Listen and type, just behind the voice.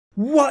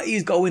What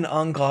is going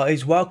on,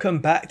 guys? Welcome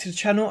back to the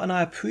channel and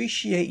I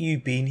appreciate you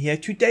being here.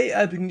 Today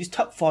I bring this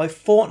top 5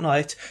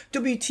 Fortnite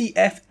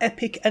WTF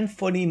epic and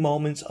funny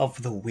moments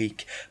of the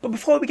week. But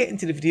before we get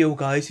into the video,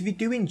 guys, if you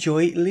do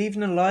enjoy it,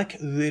 leaving a like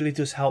really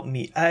does help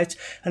me out.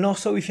 And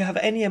also, if you have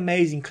any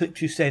amazing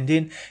clips you send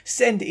it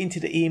into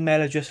the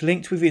email address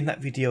linked within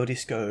that video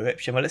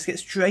description. Well, let's get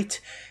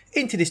straight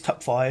into this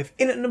top 5.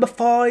 In at number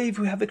 5,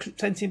 we have a clip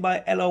sent in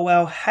by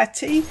LOL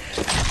Hattie.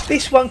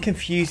 This one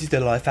confuses the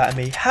life out of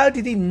me. How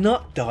did he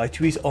not die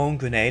to his own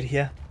grenade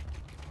here?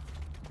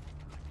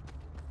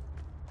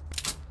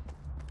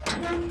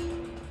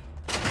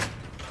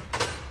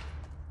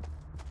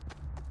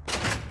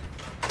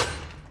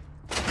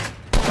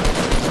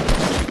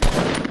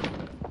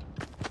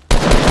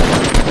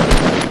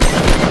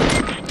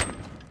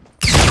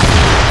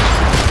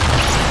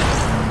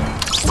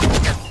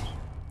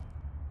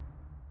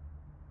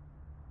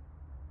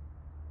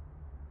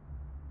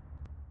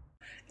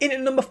 In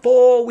at number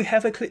 4, we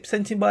have a clip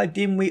sent in by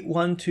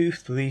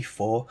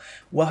Dimwit1234.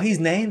 Well, his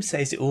name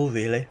says it all,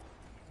 really.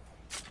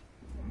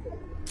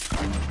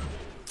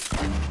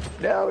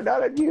 No,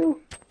 not on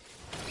you.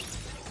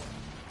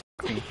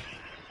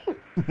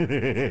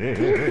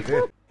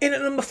 In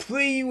at number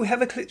 3, we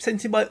have a clip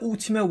sent in by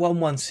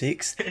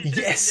Ultima116.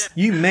 Yes,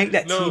 you make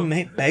that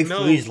teammate beg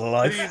for his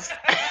life.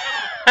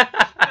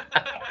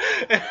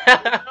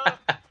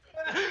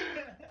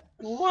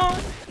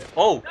 What?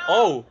 Oh.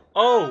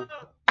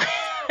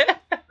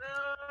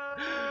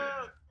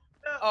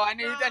 Oh,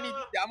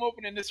 I'm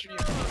opening this stream.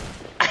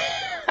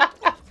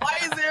 Why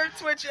is there a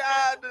Twitch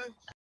ad?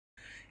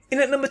 In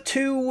at number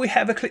 2, we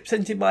have a clip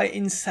sent in by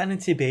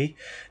Insanity B.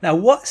 Now,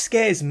 what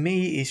scares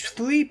me is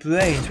 3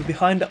 brains were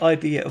behind the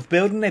idea of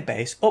building a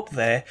base up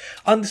there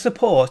on the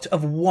support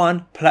of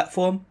one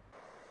platform.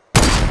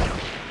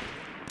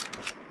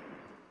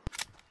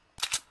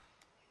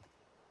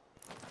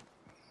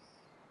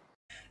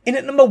 In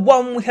at number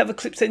 1, we have a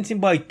clip sent in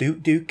by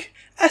Duke.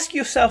 Ask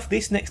yourself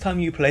this next time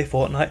you play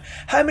Fortnite.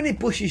 How many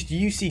bushes do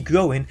you see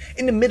growing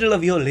in the middle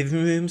of your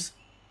living rooms?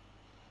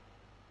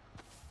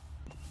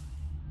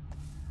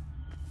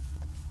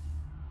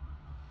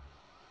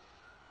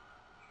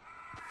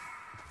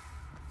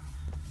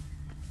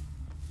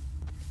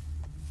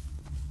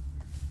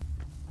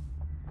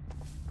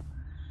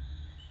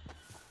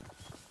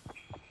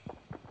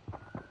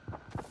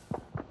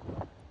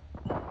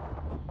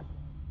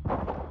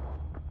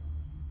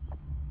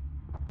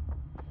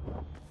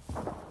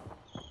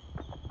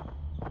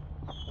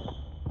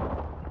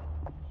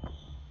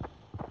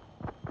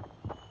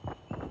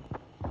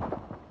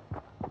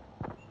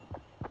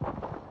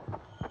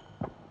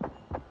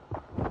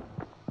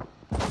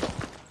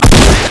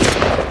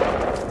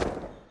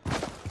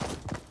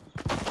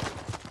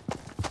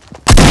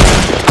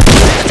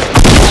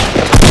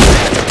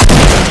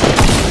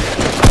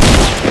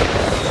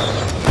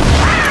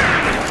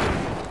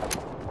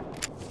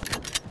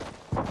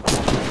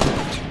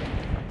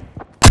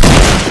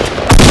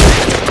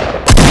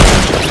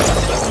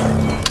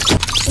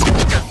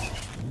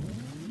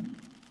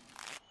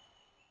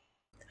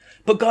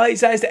 But guys,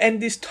 that is the end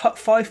of this top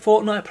 5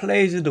 Fortnite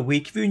players of the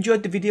week. If you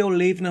enjoyed the video,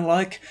 leaving a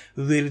like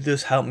really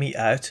does help me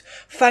out.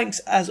 Thanks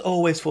as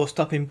always for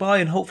stopping by,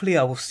 and hopefully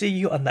I will see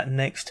you on that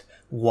next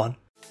one.